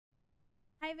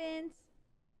Hi, Vince.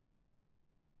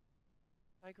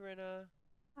 Hi, Corinna.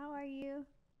 How are you?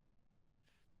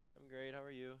 I'm great. How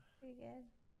are you? Pretty good.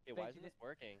 Hey, why isn't this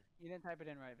working? You didn't type it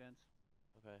in right, Vince.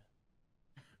 Okay.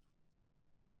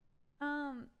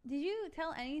 Did you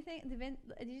tell anything? Did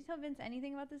you tell Vince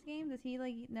anything about this game? Does he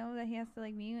like know that he has to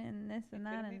like mute and this and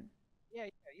that and? Yeah.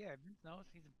 Vince knows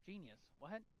he's a genius.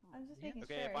 What? I'm just making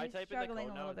Okay, sure. if I He's type in the struggling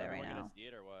code a now, little is bit right everyone now. gonna see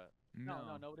it or what?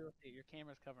 No, nobody will see it. Your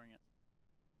camera's covering it.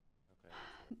 Okay.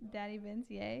 Daddy Vince,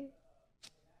 yay.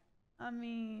 I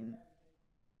mean,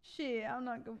 shit. I'm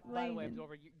not complaining. By the way,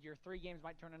 Absorber, your 3 games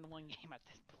might turn into 1 game at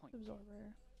this point.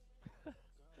 Absorber.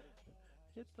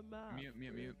 Hit the map. Mute.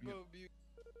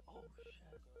 Oh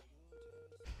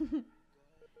shit.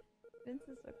 Vince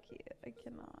is so cute. I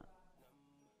cannot.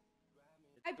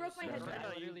 I broke my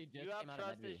headset. You have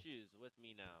trust issues with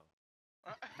me now.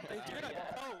 I'm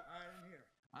here.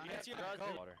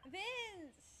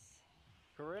 Vince!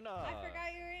 Corinna. I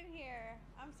forgot you were in here.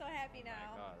 I'm so happy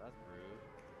now. Oh my god, that's rude.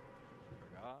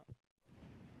 Forgot.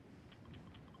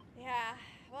 Yeah.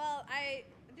 Well, I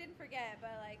didn't forget,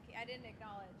 but like I didn't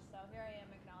acknowledge, so here I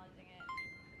am acknowledging it.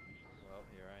 Well,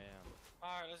 here I am.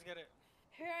 Alright, let's get it.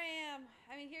 Here I am.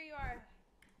 I mean, here you are.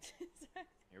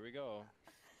 Here we go.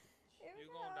 Here we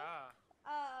You go. gonna die.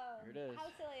 Here it is. How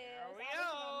silly it Here is. we Obviously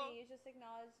not go. me. You just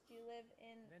acknowledged you live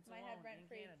in Vince my head alone, rent in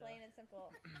free, Canada. plain and simple.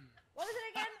 What was it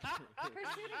again?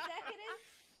 Pursuit executive?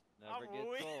 Never I'm gets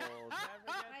weak. old.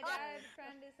 My dad's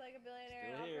friend is like a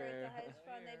billionaire and Still operates a here. hedge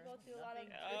fund. They both do a lot of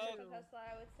Nothing research to on Tesla.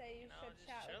 I would say you should just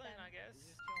chat with chilling, them. I guess.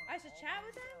 I should chat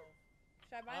with them?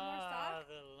 Should I buy more stock?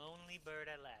 The lonely bird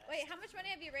at last. Wait, how much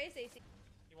money have you raised, AC?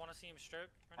 You want to see him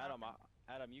strip? Right Adam, now?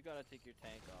 Adam, you gotta take your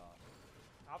tank off.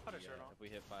 I'll put a shirt on. If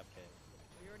we hit 5K.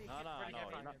 We already No, hit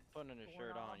you're 5K. not putting a Going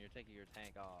shirt off. on. You're taking your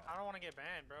tank off. I don't want to get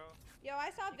banned, bro. Yo,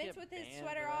 I saw You Vince get with his banned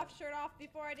sweater for off, that? shirt off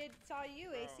before I saw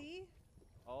you, Bro. AC.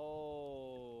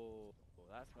 Oh,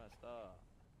 that's messed up.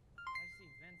 I see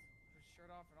Vince with his shirt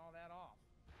off and all that off.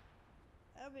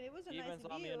 I mean, it was a He even nice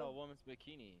saw me view. in a woman's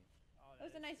bikini. Oh,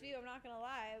 It was a nice view, I'm not gonna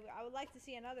lie. I would like to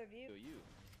see another view. To you.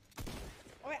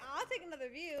 Oh, wait, I'll take another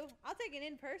view. I'll take an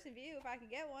in-person view if I can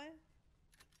get one.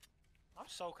 I'm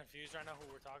so confused right now who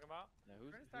we're talking about. Yeah,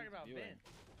 who's talking about viewing? Vince.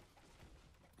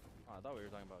 Oh, I thought we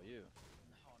were talking about you.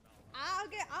 Oh no. I'll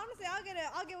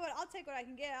take what I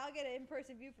can get. I'll get an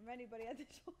in-person view from anybody at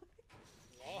this point.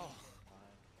 Whoa.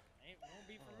 It won't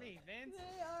be for me, Vince.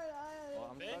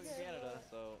 Well, I'm stuck in Vince? Canada,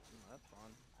 so that's fun.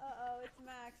 Uh-oh, it's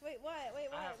Max. Wait, what? Wait,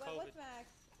 I have what? What's COVID. Max?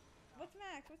 What's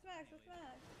Max? What's Max? What's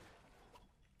Max?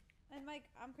 And Mike,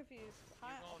 I'm confused. You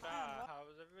Hi, gonna hi, die. what? How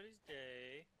was everybody's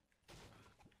day?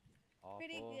 Awful.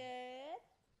 Pretty good.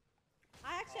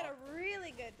 I actually had a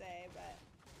really good day, but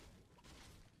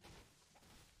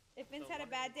if Vince So had a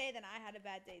what bad is- day, then I had a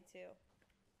bad day too.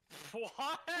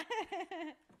 What?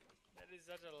 That is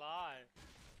such a lie.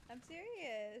 I'm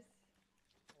serious.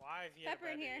 Why if you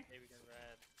Pepper had a in bad here. day, maybe get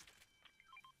red?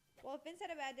 Well, if Vince had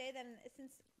a bad day, then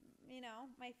since, you know,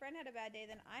 my friend had a bad day,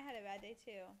 then I had a bad day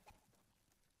too.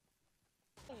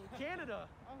 Canada.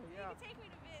 Oh yeah. You can take me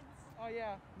to Vince. Oh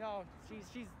yeah. No,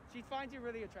 she finds you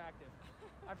really attractive.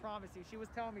 I promise you. She was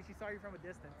telling me she saw you from a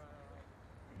distance.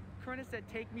 Corinna said,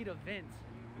 "Take me to Vince."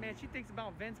 Man, she thinks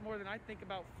about Vince more than I think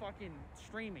about fucking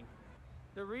streaming.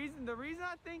 The reason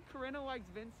I think Corinna likes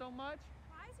Vince so much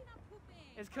Why is he not pooping?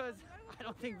 is because I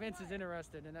don't think Vince is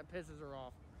interested, and that pisses her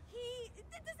off.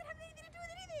 That doesn't have anything to do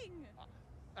with anything.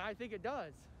 I think it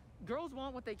does. Girls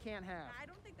want what they can't have. I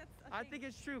don't think that's. I think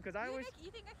it's true because I always.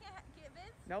 You think I can't get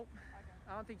Vince? Nope.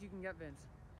 I don't think you can get Vince.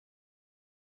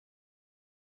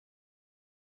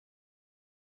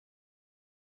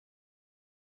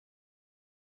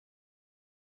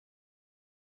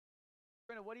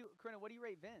 Corinna, what do you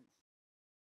rate Vince?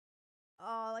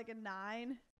 Oh, like a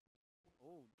 9.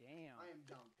 Oh damn. I am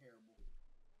down terrible.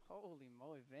 Holy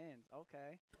moly, Vince.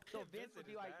 Okay. So Vince would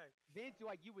be like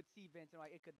you would see Vince and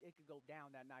like it could go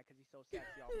down that night because he's so sexy.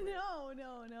 No.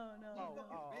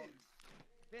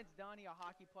 Vince Dunn, a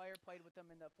hockey player, played with them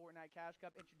in the Fortnite Cash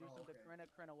Cup. Introduced him to okay. Corinna.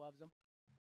 Corinna loves him.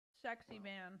 Sexy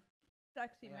man.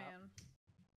 Sexy Yeah. man.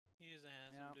 He is a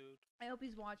handsome dude. I hope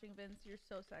he's watching, Vince. You're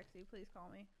so sexy. Please call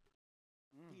me.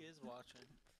 He is watching.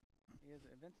 He is.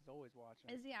 Vince is always watching.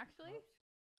 Is he actually?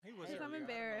 He was. Hey, I'm earlier, I don't know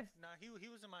embarrassed. if- Nah, he was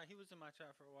in my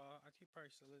chat for a while. He probably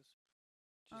still is.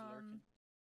 Just lurking.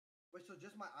 Wait, so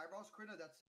just my eyebrows, Corinna?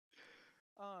 That's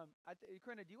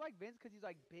Corinna, do you like Vince because he's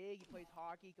like big? He plays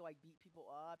hockey. He can like beat people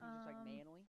up. He's just like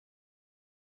manly.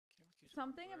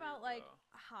 something Very about like well.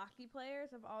 hockey players.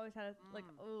 I've always had a, like,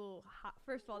 Mm.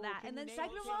 first of all Oh, that, can and you then name-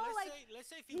 second of So all, let's like say, let's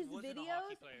say if he his wasn't a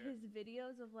hockey videos, player. his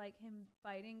videos of like him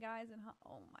fighting guys and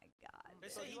oh my god,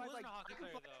 Let's So say you he like, wasn't a like, hockey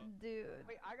player though. dude.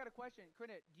 Wait, I got a question.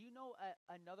 Corinna, do you know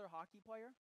another hockey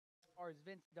player? Or is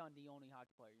Vince Dunn the only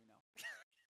hockey player you know?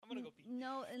 I'm gonna go pee.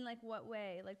 No, in like what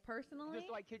way? Like personally?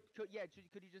 Just like, could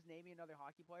you just name me another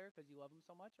hockey player because you love him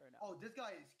so much, or no? Oh, this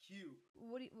guy is cute.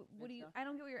 What do you? Vince Dunn? I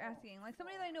don't get what you're asking. Like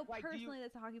somebody that I know Like, do you- personally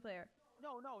that's a hockey player.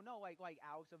 No, like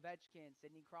Alex Ovechkin,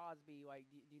 Sidney Crosby, like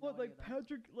do you know any of them?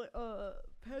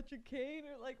 Patrick Kane,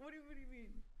 or like what do you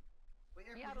mean? Wait,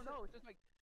 Eric, Yeah, I you don't said- know. It's just like,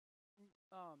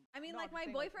 I mean, no, like I'm my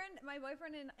just saying,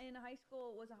 boyfriend, in high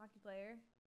school was a hockey player.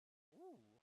 Ooh.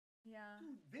 Yeah.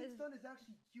 Dude, Vince His- Dunn is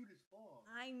actually cute as fuck.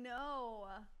 I know.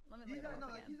 Let me He's look it not,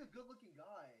 up like, again. he's a good-looking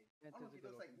guy. Vince I don't know is if he a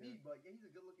looks like good-looking me, but yeah, he's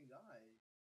a good-looking guy.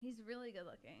 He's really good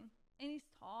looking, and he's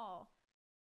tall,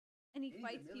 and he He's a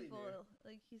fights people. millionaire.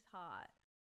 Like he's hot.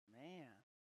 Man.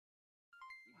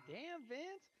 Damn,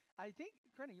 Vince. I think,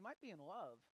 Corinna, you might be in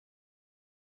love.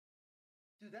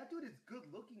 Dude, that dude is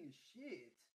good-looking as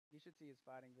shit. You should see his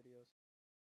fighting videos.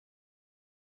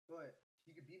 But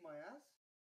he could beat my ass.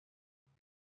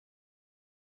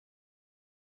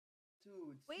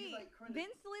 Dude, see, Wait, like, Corinna,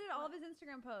 Vince deleted all of his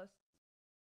Instagram posts.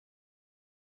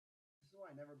 This is why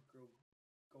I never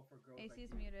go for girls. AC's like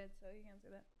you. muted, so you can't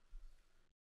say that.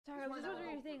 Sorry, This I was one just I over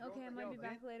don't your go thing. for Okay, I girls might like be you.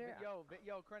 back later.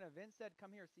 Yo, Corinna, Vince said, "Come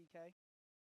here, CK."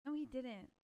 No, he didn't.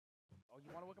 Oh,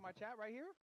 you want to look at my chat right here?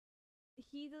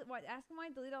 What? Ask him why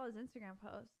he deleted all his Instagram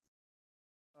posts.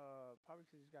 Probably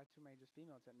because he's got too many just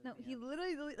females sending No, he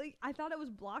literally like I thought it was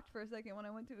blocked for a second when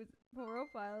I went to his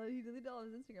profile. He deleted all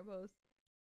his Instagram posts.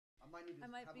 I might need to I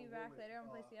might have be a back word with, later. I'm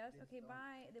gonna play CS. Vince Okay, Dunn.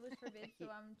 bye. It was forbid, so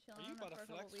I'm chilling you for about a to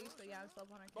couple flex weeks. for So us yeah, right I'm still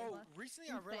on Bro, left. recently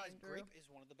I realized Insane, Drew. grape is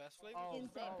one of the best flavors. Oh,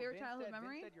 Insane. Favorite Vince childhood said,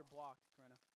 memory? Vince said you're blocked,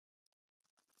 Corinna.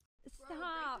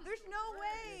 Stop! There's no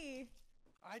way.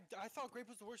 I thought grape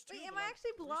was the worst too. Wait, am but, I like,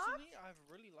 actually blocked? Recently, I've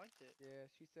really liked it. Yeah,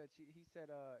 he said she's It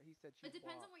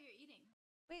depends on blocked. what you're eating.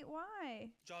 Wait, why?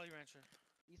 Jolly Rancher.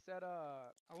 He said I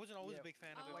wasn't always yeah. a big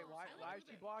fan of Oh, it. Wait, why I like is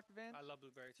she blueberry. blocked, Vince? I love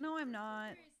blueberry too. No, I'm Blueberry's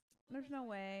not. good. There's no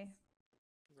way.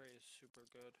 Blueberry is super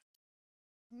good.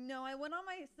 No, I went on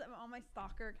my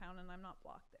stalker account and I'm not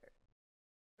blocked there.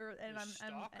 And Your I'm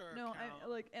stalker no, account?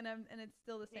 and it's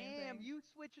still the same Damn, thing. you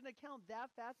switch an account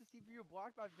that fast to see if you're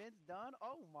blocked by Vince Dunn?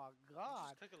 Oh my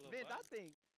god. click a little Vince, I button.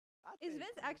 think. Is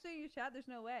Vince actually in your chat? There's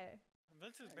no way.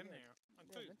 Vince has Yeah, been yeah. here. I'm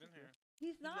Yeah, sure he's Vince been is here.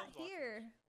 He's He not loves watching here.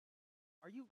 Are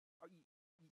you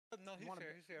No, he's wanna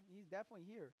here. be- He's here. He's definitely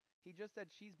here. He just said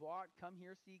she's blocked. Come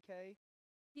here, CK.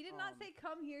 He did not Um, say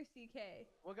come here, CK.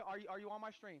 Look, are you on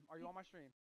my stream? Are you on my stream?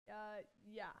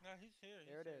 Yeah. No, he's here.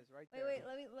 There it is, right Wait, there.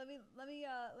 let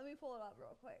me pull it up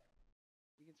real quick.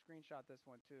 You can screenshot this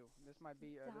one too. This might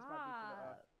be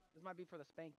Stop. this might be for the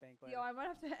spank bank later. Yo, I might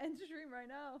have to end stream right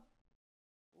now.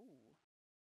 Ooh.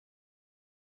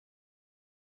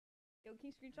 Yo,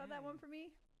 can you screenshot that one for me?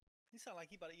 He sound like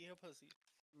he about to eat her pussy.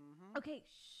 Mhm. Okay,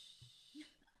 shh.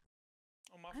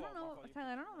 Oh, my I fault. don't know, my fault.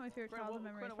 Tyler. I don't know what my favorite Corinna, childhood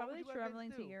what- memory is. Corinna, what would Probably you have traveling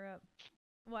Vince to do? Europe.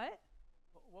 What?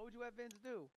 What would you have Vince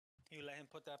do? You let him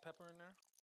put that pepper in there?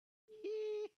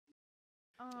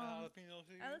 I Jalapeno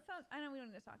seasoning? know we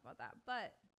don't need to talk about that,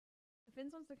 but if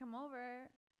Vince wants to come over,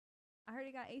 I heard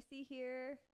he got AC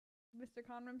here. Mr.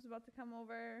 Conram's about to come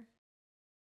over.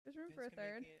 There's room for a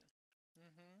third.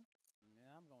 Mm-hmm.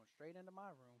 Yeah, I'm going straight into my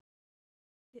room.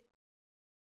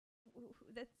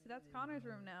 That's Connor's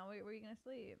room now. Where are you gonna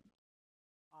sleep?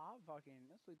 I'll fucking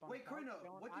sleep on Wait, the couch. Corinna,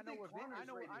 Chilling. what do I you know think where Vin,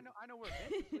 Connor's rating? I know where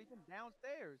Vince is sleeping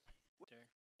downstairs.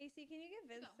 AC, can you get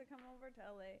Vince go. to come over to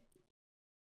LA?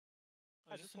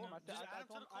 I just told him, I said- Just I add him to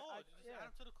told the him, call. I- Just yeah. add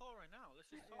him to the call right now. Let's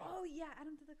just talk. Oh yeah, add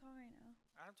him to the call right now.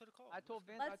 Add him to the call. I told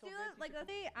Vince. Let's I told do Vince it. Like, let's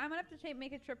say I'm gonna have to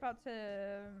make a trip out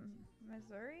to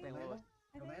Missouri. St. Louis.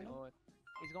 I think. Orlando? Louis.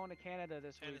 He's going to Canada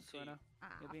this week, Tennessee. Corinna.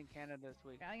 Ah, He'll be in Canada this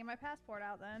week. gotta get my passport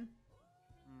out then.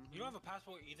 Mhm. You don't have a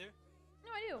passport either? No,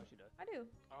 I do. Oh, she does. I do.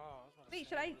 Oh, I was about to Wait, say,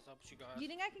 should I- what is up with you guys? Do you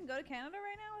think I can go to Canada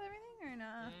right now with everything or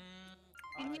not?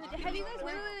 Can you- Have you guys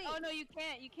Wait, literally? Oh no, you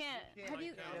can't. You can't. Have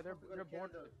you- Yeah, they're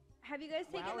bored. Have you guys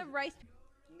Well, taken how the is- rice?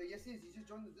 No, yes, he is. He just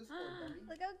joined the Discord, dummy.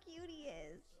 Look how cute he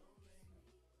is.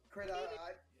 Craig,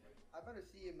 I better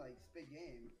see him like spit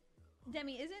game.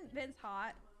 Demi, isn't Vince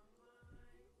hot?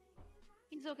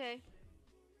 He's okay.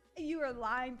 You were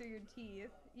lying through your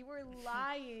teeth. You were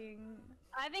lying.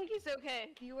 I think he's okay.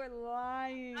 You were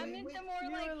lying. I'm Wait, into wait, more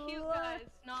you like were cute li- guys,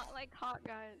 not like hot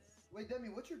guys. Wait, Demi,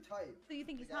 what's your type? So you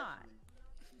think he's Like, hot?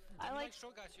 actually. I You like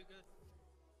short guys, you're good.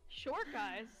 short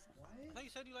guys. I What? thought you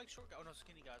said you like short guys. Oh no,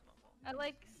 skinny guys, my fault. I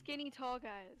like skinny tall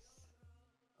guys.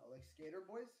 I like Like skater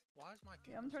boys? Why is my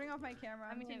Yeah, I'm turning off my camera.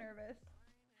 I I'm too mean- nervous.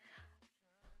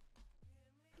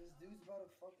 This dude's about to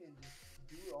fucking just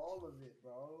do all of it,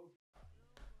 bro.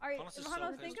 All right, Thomas is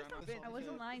Hano, so think pissed of right now. something. I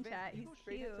wasn't lying, Vince, chat. you He's go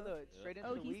straight cute. into the straight into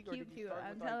Oh, the he's league, or did cute. you start I'm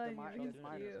with like telling the you, minors? he's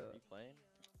minors? cute. You playing?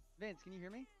 Vince, can you hear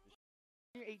me?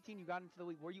 You're 18. You got into the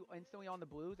league. Were you instantly on the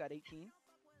Blues at 18?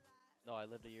 No, I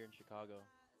lived a year in Chicago.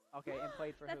 Okay, and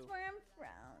played for That's who? where I'm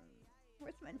from. Where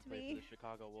it's meant to Played for be. the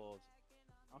Chicago Wolves.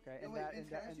 Okay, Yeah, and wait, that Vince,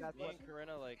 and, that, can I ask and you a that's Me what. and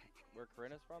Corinna, like, where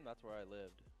Corinna's from, that's where I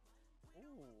lived.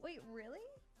 Ooh. Wait, really?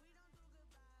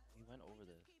 We went over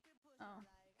this. Oh,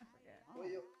 I forget.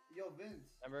 Wait, yo, Vince.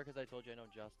 Remember, because I told you I know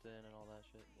Justin and all that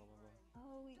shit. Blah blah blah.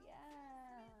 Oh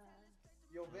yeah.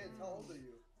 Yo, Vince, how old are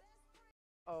you?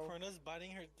 Oh. Corinna's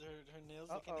biting her nails,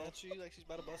 looking Uh-oh. at you like she's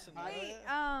about to bust a nut. Wait,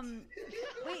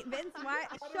 wait, Vince, why?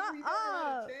 How did Shut we never had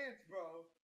a up. chance, bro?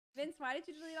 Vince, why did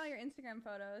you delete all your Instagram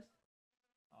photos?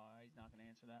 He's not gonna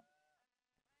answer that.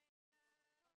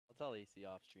 I'll tell AC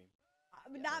off stream.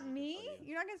 But Yeah, not he can me? tell you.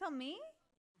 You're not gonna tell me?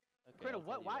 Okay, Corinna, I'll tell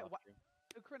what- you why- off stream.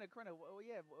 Corinna, well,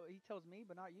 yeah, well, he tells me,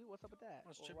 but not you. What's up with that?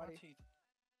 Let's Well, chip why my do you- teeth.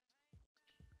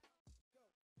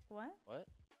 What? What?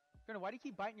 Corinna, why do you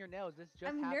keep biting your nails? This just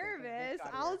I'm happened since Vince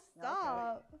nervous. got I'll here.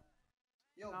 stop.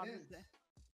 Yo, No, I'm Vince. just saying.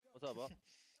 What's up, Bob?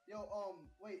 Yo,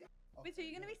 wait. Wait, so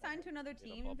you're gonna be signed to another Get a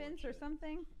team, bubble and Vince, or shit.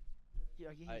 something?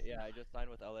 Yeah, I just signed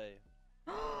with LA.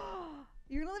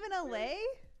 You're gonna live in LA?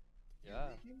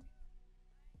 Yeah.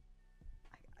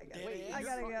 I Wait, gotta, wait, I you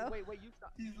gotta go. Wait,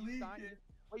 He's leaking.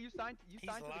 you signed He's to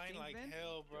the lying team, like Vince?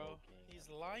 hell, bro. Joking, He's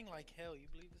I'm lying like hell. You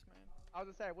believe this man? I was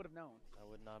gonna say I would have known. I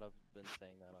would not have been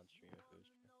saying that on stream if it was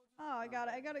true. Oh, I got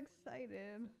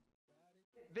excited.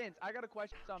 Vince, I got a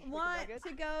question. Some chicken Want nuggets.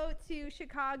 to go to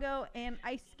Chicago and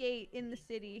ice skate in the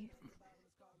city.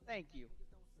 Thank you.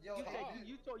 Yo, You, hey, hey, Vince.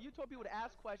 you told people to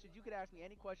ask questions. You could ask me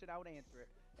any question, I would answer it,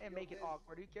 and Yo, make it Vince.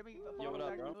 awkward. You give me Yo, what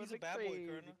up, bro? He's a bad boy,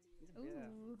 Corinna. Ooh. Yeah.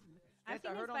 I've Vince, I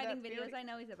seen his heard on fighting that videos. theory- I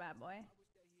know he's a bad boy.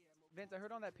 Vince, I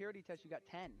heard on that purity test you got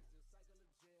 10.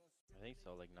 I think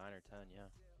so, like 9 or 10, yeah.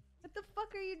 What the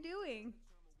fuck are you doing?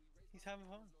 He's having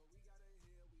fun.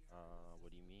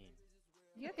 What do you mean?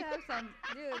 You have to have some,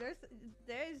 dude.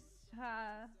 There's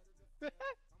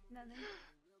nothing.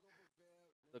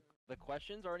 The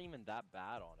questions aren't even that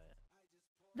bad on it.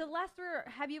 The last were,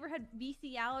 have you ever had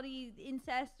bestiality,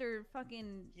 incest, or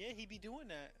fucking? Yeah, he be doing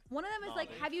that. One of them is No, like,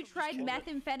 they have you just tried killed it.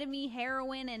 methamphetamine,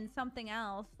 heroin, and something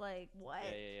else? Like what?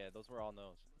 Yeah. Those were all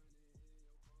no's.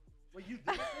 Wait, you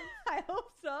did it, Vince? I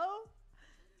hope so.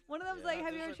 One of them's Yeah, like, have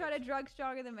those you ever are tried the- a drug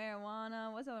stronger than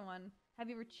marijuana? What's the other one? Have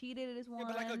you ever cheated? Is one. Yeah,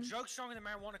 but like a drug stronger than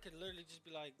marijuana could literally just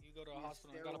be like, you go to a Yeah,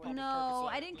 hospital and gotta steroids. pop a No,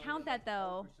 Percocet. I didn't No, count yeah. that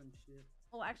though. Or some shit.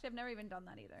 Well, actually, I've never even done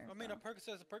that either. I mean, so. a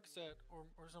Percocet is a Percocet or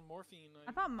some morphine. Like,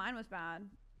 I thought mine was bad.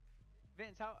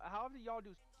 Vince, how do y'all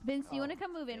do? Vince, do you want to Oh,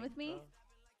 come move in with me? think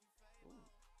so.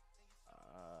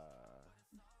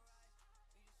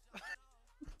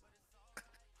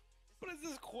 what is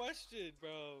this question,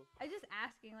 bro? I just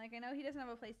asking. Like, I know he doesn't have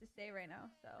a place to stay right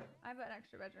now, so I have an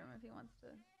extra bedroom if he wants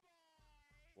to.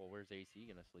 Well, where's AC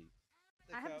gonna sleep?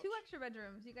 The I have couch? 2 extra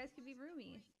bedrooms. You guys could be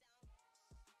roomies.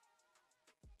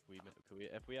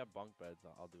 If we have bunk beds,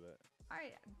 I'll do it. All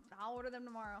right, I'll order them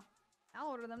tomorrow. I'll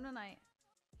order them tonight.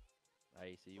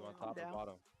 AC, you want I'm top or down.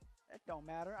 bottom? That don't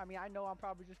matter. I mean, I know I'm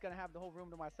probably just gonna have the whole room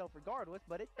to myself regardless,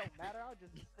 but it don't matter. I'll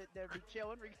just sit there and be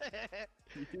chilling.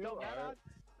 Don't matter.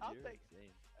 I'll You're take.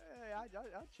 insane. Hey,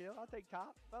 I'll chill. I'll take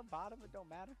top, bottom. It don't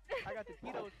matter. I got the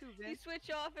Tito's too, You Vince. switch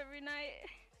off every night.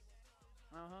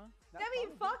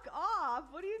 Demi, fuck off.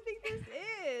 What do you think this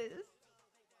is?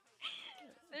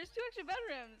 There's 2 extra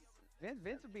bedrooms.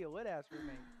 Vince would be a lit ass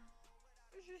roommate.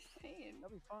 I was just saying.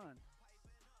 That'd be fun.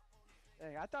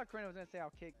 Hey, I thought Corinna was gonna say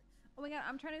I'll kick. Oh my god,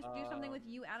 I'm trying to do something with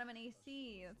you, Adam, and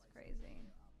AC. That's crazy.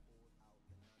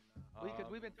 Because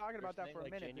we've been talking they're about that saying, for a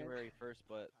like, minute. Vince. January 1st,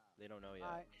 but they don't know yet.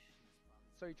 Alright.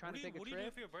 So you're trying to take a What are you doing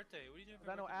trip? for your birthday? What are you doing for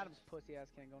 'Cause I your know birthday? Adam's pussy ass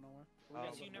can't go nowhere. So we Yeah,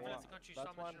 gotta so you go never somewhere. left the country. That's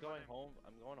so why much I'm your going mind. home.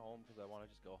 I'm going home because I want to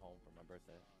just go home for my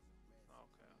birthday. Oh,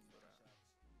 okay, I feel that.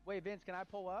 Wait, Vince, can I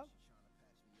pull up?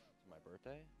 It's my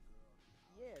birthday.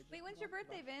 Yeah. just Wait, when's come your on.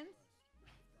 birthday, Vince?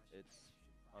 It's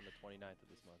on the 29th of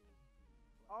this month.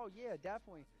 Oh yeah,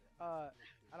 definitely. I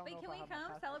don't Wait, know can if I we have my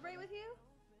come passport celebrate with with you?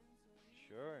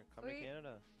 Sure, come to Wait.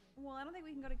 Canada. Well, I don't think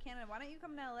we can go to Canada. Why don't you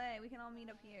come to LA? We can all meet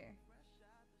up here.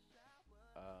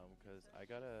 Because I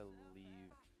gotta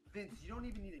leave. Vince, you don't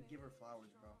even need to give her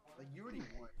flowers, bro. Like, you already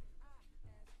won.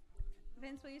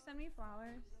 Vince, will you send me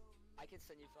flowers? I can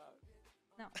send you flowers.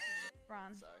 No,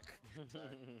 Ron. Sorry.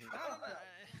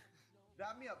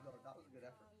 Wrap me up, though. That was a good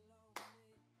effort.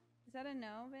 Is that a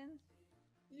no, Vince?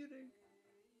 You think?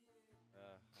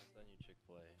 I'll send you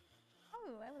Chick-fil-A.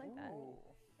 Oh, I would like that. Ooh.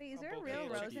 Wait, is there a Okay, real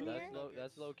yeah, rose in here?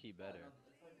 That's low key better.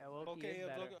 Yeah, low-key Okay, is yeah,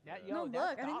 better. look- That, No, yo, that's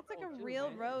look, I think it's like a thoughtful, too, real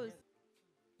man. rose.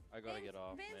 I gotta Vince- get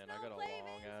off, Vince, man. I don't got a play,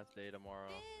 long Vince. ass day tomorrow.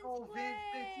 Vince, Oh, Vince, you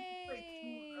can play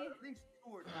play. at least two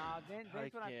or three. Nah, Vince when I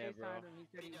can't, bro. FaceTimed him, he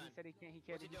said he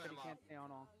can't stay on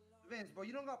long. Vince, bro,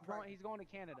 you don't got practice. He's going to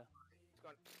Canada.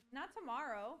 Not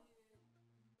tomorrow.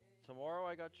 Tomorrow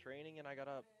I got training and I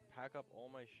gotta pack up all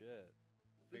my shit.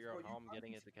 Figure bro, out how you I'm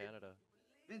getting it fucking to Canada.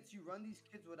 Vince, you run these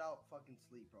kids without fucking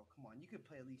sleep, bro. Come on, you could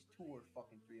play at least 2 or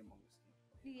fucking 3 Among Us.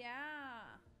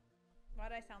 Yeah. Why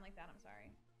did I sound like that? I'm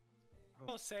sorry.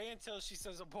 Don't say until she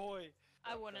says a boy.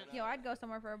 I wouldn't. Yo, I'd go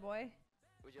somewhere for a boy.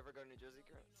 Would you ever go to New Jersey,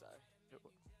 Corinna? Sorry.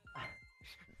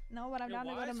 No, but I'm Yo, down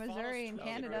to why go to is Fawn's Missouri and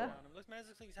stroking Canada. around him? Looks man,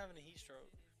 looks like he's having a heat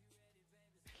stroke.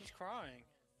 He's crying.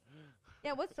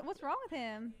 Yeah, what's wrong with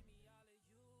him?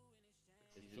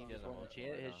 His team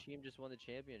just won the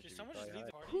championship. Did He's someone just probably leave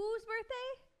the high. party? Whose birthday?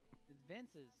 It's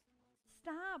Vince's.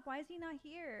 Stop. Why is he not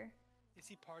here? Is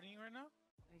he partying right now?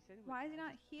 He said he was, Why is he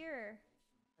not here?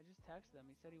 I just texted him.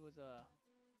 He said he was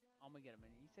I'm gonna get him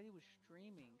in. He said he was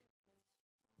streaming.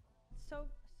 So.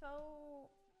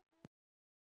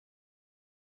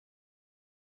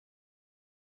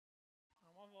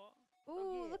 Oh, my fault.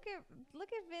 Ooh, yeah. look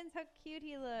at Vince. How cute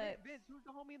he looks. Vince, who's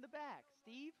the homie in the back?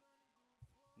 Steve?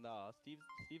 No,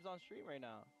 Steve's on stream right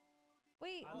now.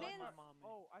 Wait, I like Vince. my mom.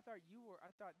 Oh, I thought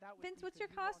that was Vince, Steve what's your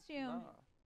 'cause you costume? want-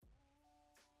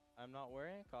 Nah. I'm not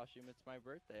wearing a costume. It's my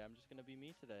birthday. I'm just gonna be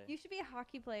me today. You should be a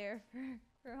hockey player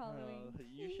for Halloween.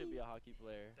 You should be a hockey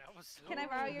player. That was so Can I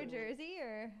borrow your jersey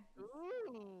or?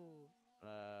 Ooh.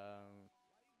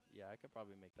 Yeah, I could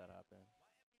probably make that happen.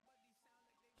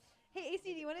 Hey,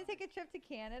 AC, do you want to take a trip to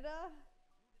Canada?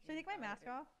 Should I take my mask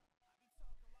off?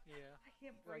 Yeah. I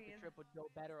can't I feel like breathe. the trip would go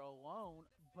better alone,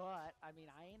 but I mean,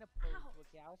 I ain't opposed to it.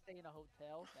 Yeah, I'll stay in a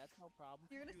hotel. That's no problem.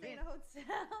 You're gonna stay in a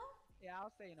hotel? Yeah,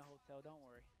 I'll stay in a hotel. Don't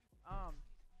worry.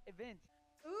 Hey, Vince.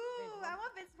 Ooh, I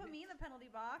want Vince to put me in the penalty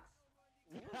box.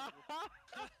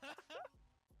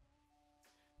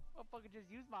 Motherfucker, just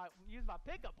use my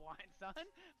pickup line, son.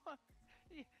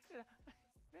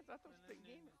 Vince, I thought spit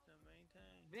game.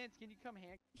 Vince, can you come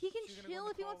here? He can So you're gonna go chill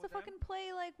in if the he car wants to with them? fucking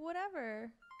play, like,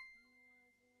 whatever.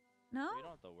 No? You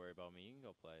don't have to worry about me. You can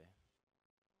go play.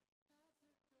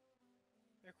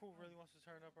 They're cool. Really wants to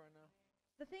turn up right now.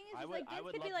 The thing is, I is would- like, I Vince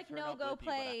would could be love to like, turn no, up go with you,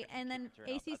 but I play, couldn't and then turn up.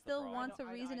 AC That's the still problem. wants a I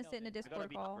know, reason I to sit in a know, Vince. I gotta Discord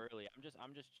be call. early.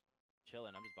 I'm just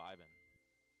chilling. I'm just vibing.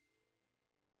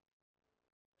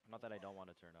 Not that I don't want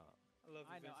to turn up. I love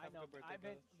you, I know, Vince. I Have know. a good birthday,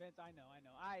 brothers. Vince, I know.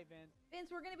 Alright, Vince. Vince,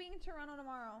 we're gonna be in Toronto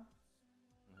tomorrow.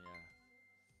 Yeah.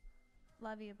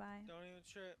 Love you, bye. Don't even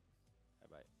trip.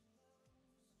 Bye.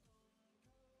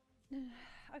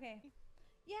 Okay.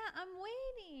 Yeah, I'm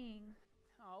waiting.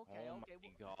 Oh, okay, Oh okay. my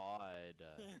god.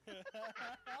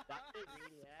 That is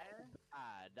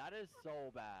bad. That is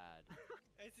so bad.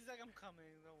 It's just like I'm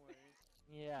coming. Don't worry.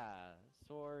 Yeah.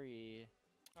 Sorry.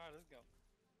 All right, let's go.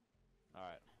 All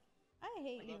right. I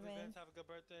hate you, Love you, Vince. Vince. Have a good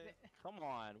birthday. Come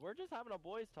on. We're just having a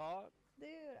boys talk.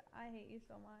 Dude, I hate you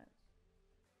so much.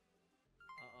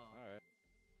 All right.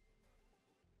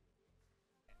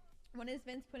 When is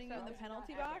Vince putting you in the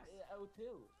penalty box?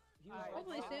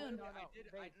 Hopefully soon. Can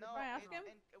I ask him?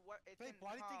 Babe,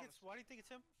 why do you think it's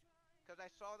him? Because I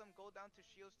saw them go down to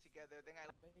Shields together. Then I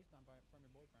FaceTime from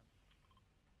your boyfriend.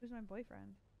 Who's my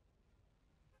boyfriend?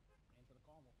 Answer the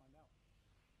call and we'll find out.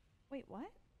 Wait, what?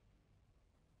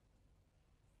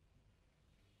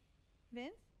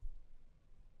 Vince?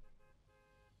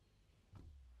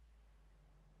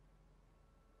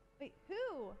 Wait,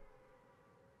 who?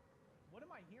 What am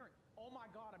I hearing? Oh my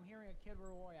god, I'm hearing a Kid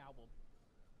Leroy album.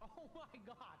 Oh my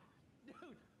god.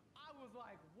 Dude, I was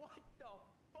like, what the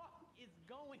fuck is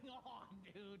going on,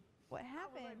 dude? What I was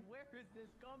happened? like, where is this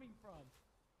coming from?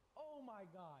 Oh my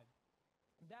god.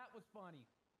 That was funny.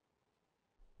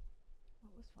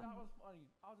 What was That funny? was funny.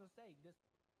 I was gonna say this.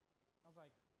 I was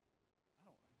like,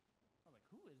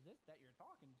 who is this that you're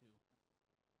talking to?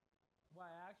 Well,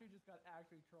 I actually just got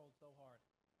trolled so hard.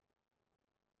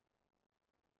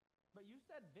 But you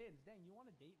said Vince. Dang, you want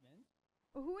to date Vince?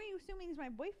 Well, who are you assuming is my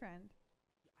boyfriend?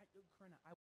 Corinna,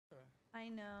 I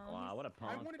know. Wow, what a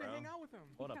punk, I wanted bro. to hang out with him.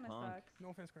 What a He kinda punk. sucks. No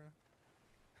offense, Corinna.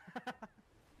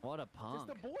 What a It's punk.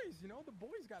 the boys, you know? The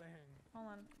boys gotta hang. Hold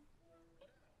on.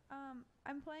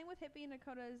 I'm playing with Hippie and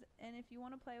Dakotas, and if you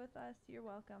want to play with us, you're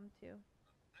welcome to.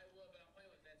 I will, but I'm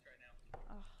playing with Vince right now.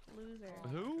 Oh, loser.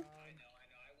 Who? I know,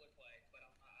 I would play, but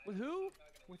I'm With who?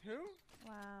 With who?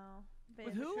 Wow.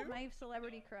 With Vince, who? My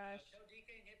celebrity crush. Show DK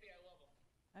and Hippie, I love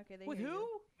them. Okay, they With hear who?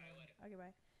 you. Okay,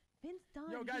 bye. Vince Dunn.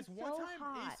 Yo, guys, he's one so time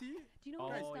hot. AC. Do you know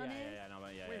who Vince Oh, Dunn yeah, is? yeah, no,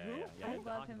 but yeah, Wait, yeah, who? yeah, yeah. I He's a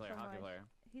love hockey him player, so hockey much. player.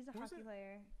 He's a Who's hockey it?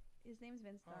 player. His name's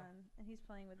Vince Oh. Dunn, and he's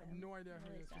playing with I him. have no idea who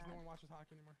Really he is because no sad. one watches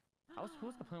hockey anymore. I was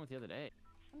supposed to play with the other day.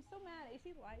 I'm so mad.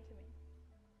 AC lied to me.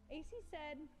 AC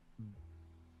said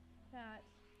that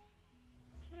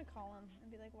I'm gonna call him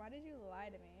and be like, "Why did you lie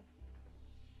to me?"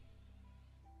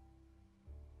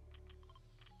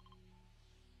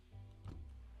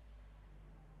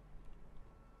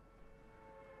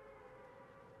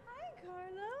 Hi,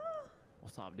 Carlo.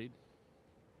 What's up, dude?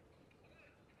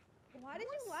 Why did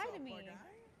you lie to me? What's up, my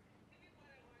guy?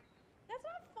 That's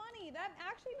not funny. That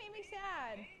actually made me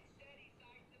sad.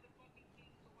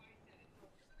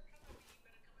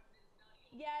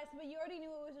 Yes, but you already knew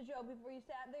it was a joke before you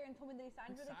sat there and told me that he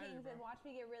signed for the Excited, Kings and bro. watched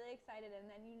me get really excited, and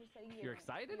then you just said You're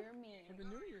excited? You're mean. For the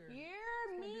new year.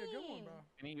 You're It's gonna mean. be a good one, bro.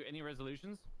 Any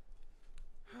resolutions?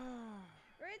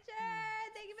 Richard,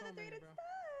 thank you for So the 300 many, bro.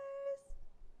 stars.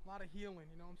 A lot of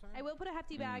healing, you know what I'm saying? I will put a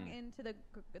hefty bag Mm. into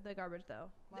the garbage though.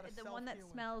 Lot of The one that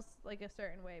self-healing. smells like a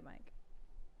certain way, Mike.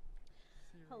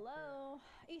 See right Hello.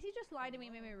 AC just lied to me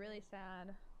and made me really sad.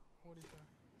 there. What do you say?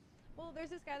 Well, there's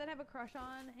this guy that I have a crush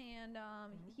on, and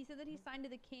he said that he signed to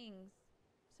the Kings.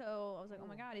 So I was like, oh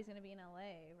my God, he's gonna be in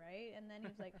LA, right? And then he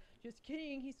was like, just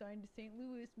kidding, he signed to St.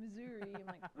 Louis, Missouri. I'm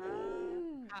like,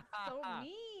 so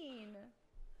mean.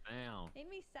 Damn. Made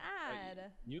me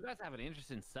sad. You guys have an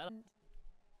interesting setup.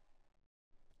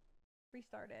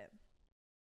 Restart it.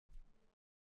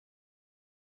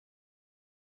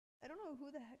 I don't know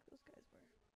who the heck those guys were.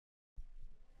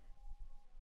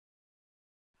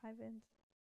 Hi, Vince.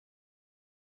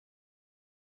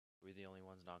 We the only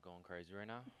ones not going crazy right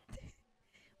now?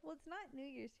 Well, it's not New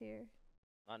Year's here.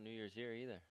 Not New Year's here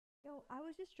either. Yo, I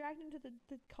was just dragged into the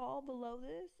call below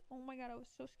this. Oh my God, I was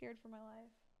so scared for my life.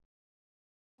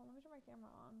 Oh, let me turn my camera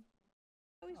on.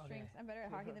 Always Okay. drinks. I'm better at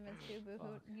hockey than Vince too, boo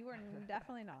hoo. Fuck. You are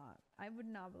definitely not. I would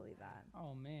not believe that.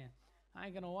 Oh man, I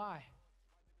ain't gonna lie.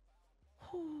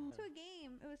 To a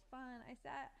game. It was fun. I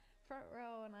sat front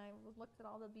row and I looked at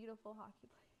all the beautiful hockey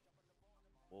players.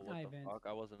 Well, Hi, what the Vince. fuck?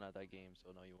 I wasn't at that game,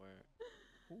 so no, you weren't.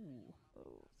 Ooh.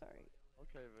 Oh, sorry.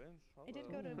 Okay, Vince. I did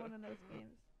go to one of those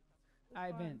games. It was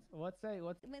Hi, fun. Vince. What's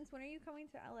Vince, when are you coming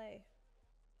to LA?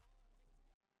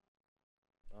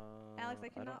 Alex, I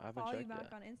cannot haven't follow you checked back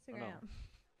yet. on Instagram.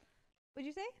 What'd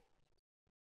you say?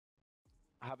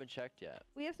 I haven't checked yet.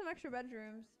 We have some extra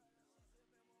bedrooms.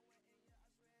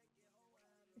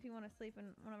 If you want to sleep in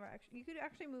one of our extra, you could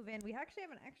actually move in. We actually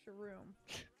have an extra room.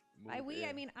 I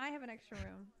mean, I have an extra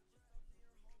room.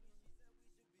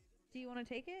 Do you want to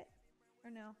take it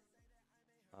or no?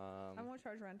 I won't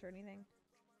charge rent or anything.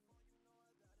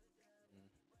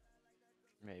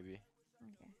 Maybe.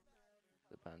 Okay.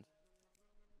 Depends.